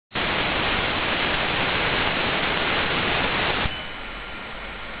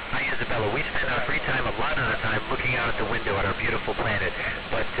fellow. We spend our free time a lot of the time looking out at the window at our beautiful planet.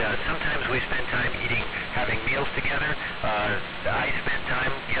 But sometimes we spend time eating, having meals together. I spent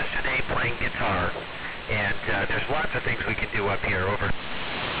time yesterday playing guitar. And there's lots of things we can do up here. Over.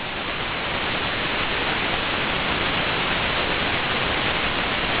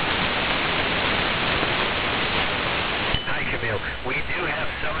 Hi, Camille. We do have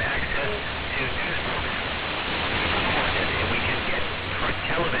some access to news programs. And we can get for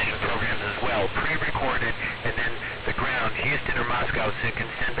television programs as well, pre-recorded, and then the ground, Houston or Moscow, so can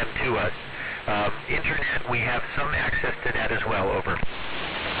send them to us. Internet, we have some access to that as well. Over.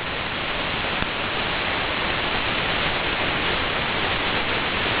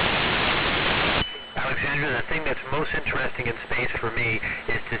 Alexandra, the thing that's most interesting in space for me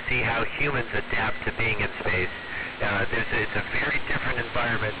is to see how humans adapt to being in space. It's a very different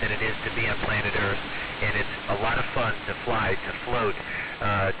environment than it is to be on planet Earth, and it's a lot of fun to fly, to float,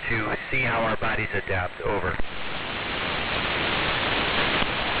 to see how our bodies adapt. Over.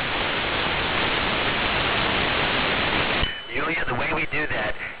 Julia, the way we do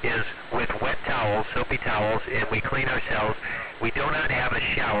that is with wet towels, soapy towels, and we clean ourselves. We do not have a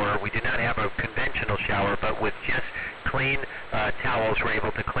shower. We do not have a conventional shower, but with just clean towels, we're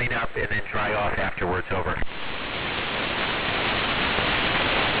able to clean up and then dry off afterwards. Over.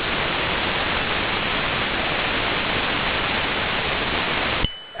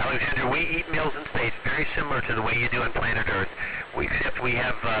 Alexander, we eat meals in space very similar to the way you do on planet Earth, except we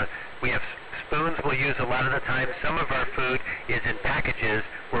have spoons we'll use a lot of the time. Some of our food is in packages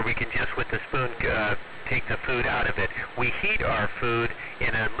where we can just with the spoon take the food out of it. We heat our food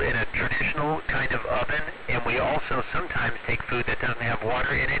in a traditional kind of oven, and we also sometimes take food that doesn't have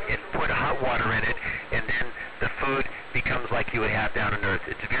water in it and put hot water in it, and then the food becomes like you would have down on Earth.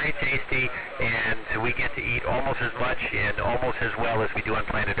 It's very tasty, and we get to eat almost as much and almost as well as we do on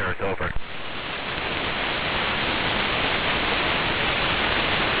planet Earth. Over.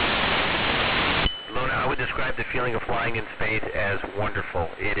 I would describe the feeling of flying in space as wonderful.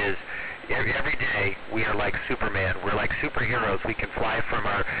 It is every day we are like Superman. We're like superheroes. We can fly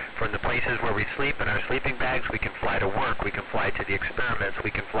from the places where we sleep in our sleeping bags. We can fly to work. We can fly to the experiments.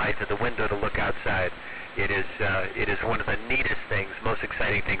 We can fly to the window to look outside. It is one of the neatest things, most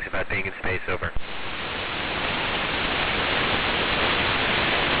exciting things about being in space. Over.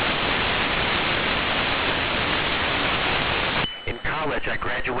 In college, I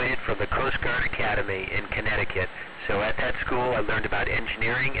graduated from the Coast Guard Academy in Connecticut. So at that school, I learned about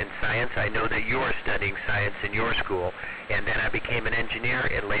engineering and science. I know that you are studying science in your school. And then I became an engineer,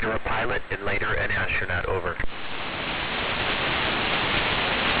 and later a pilot, and later an astronaut. Over.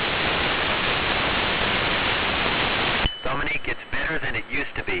 Dominique, it's better than it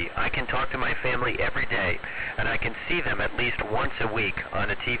used to be. I can talk to my family every day, and I can see them at least once a week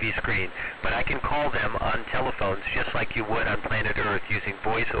on a TV screen, but I can call them on telephones just like you would on planet Earth using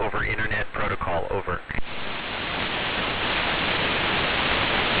voice over internet protocol. Over.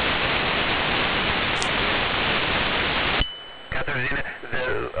 Katarzyna,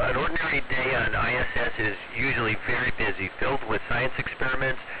 an ordinary day on ISS is usually very busy, filled with science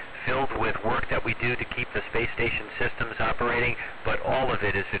experiments, filled with work that we do to keep the space station systems operating, but all of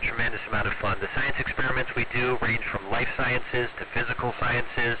it is a tremendous amount of fun. The science experiments we do range from life sciences to physical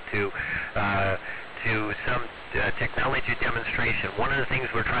sciences to some technology demonstration. One of the things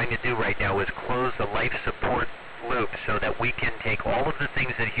we're trying to do right now is close the life support loop so that we can take all of the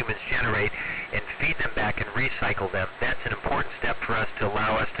things that humans generate and feed them back and recycle them. That's an important step for us to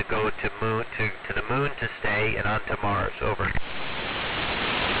allow us to go to the moon to stay and on to Mars. Over.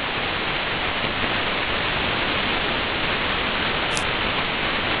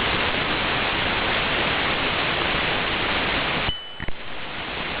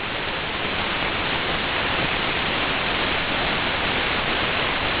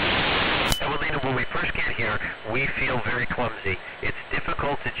 When we first get here, we feel very clumsy. It's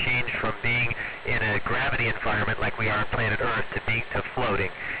difficult to change from being in a gravity environment like we are on planet Earth to floating.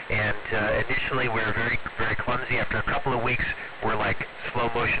 And initially, we're very, very clumsy. After a couple of weeks, we're like slow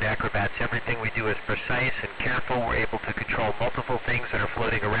motion acrobats. Everything we do is precise and careful. We're able to control multiple things that are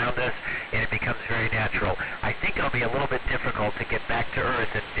floating around us, and it becomes very natural. I think it'll be a little bit difficult to get back to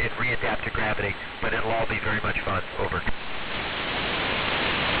Earth and readapt to gravity, but it'll all be very much fun. Over.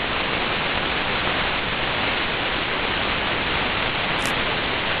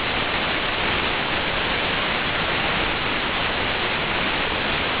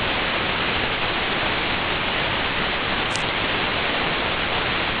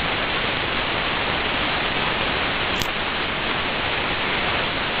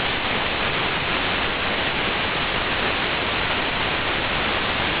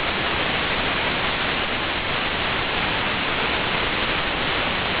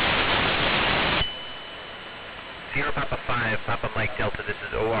 Mike Delta, this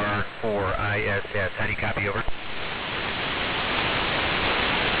is OR4ISS. How do you copy, over?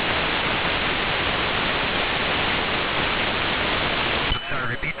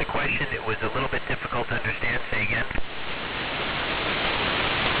 Sorry, repeat the question. It was a little bit difficult to understand. Say again.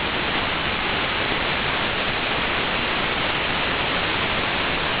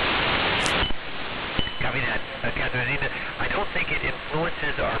 Copy that. Katarzyna, I don't think it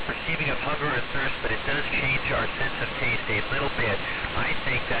influences our perceiving of hunger or thirst, but it does change our sense of taste a little bit. I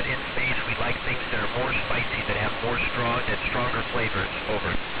think that in space we like things that are more spicy, that have more stronger flavors.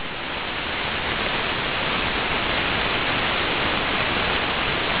 Over.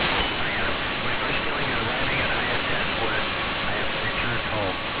 My first feeling of arriving at ISS was I have returned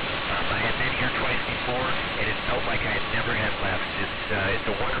home. I had been here twice before, and it felt like I had never had left. It's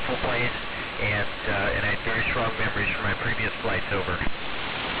a wonderful place. And I had very strong memories from my previous flights. Over.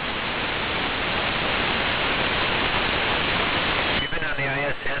 We've been on the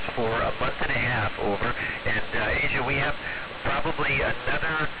ISS for a month and a half. Over. And Asia, we have probably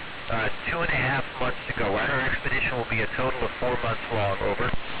another 2.5 months to go. Our expedition will be a total of 4 months long.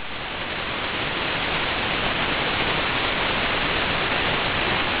 Over.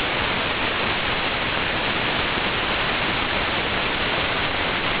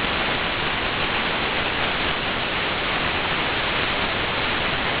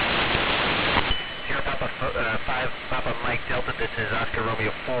 Papa Mike Delta, this is Oscar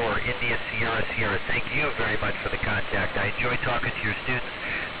Romeo 4, India Sierra Sierra. Thank you very much for the contact. I enjoy talking to your students.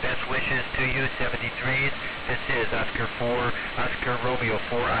 Best wishes to you, 73s. This is Oscar Romeo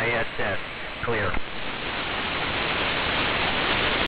 4 ISS. Clear.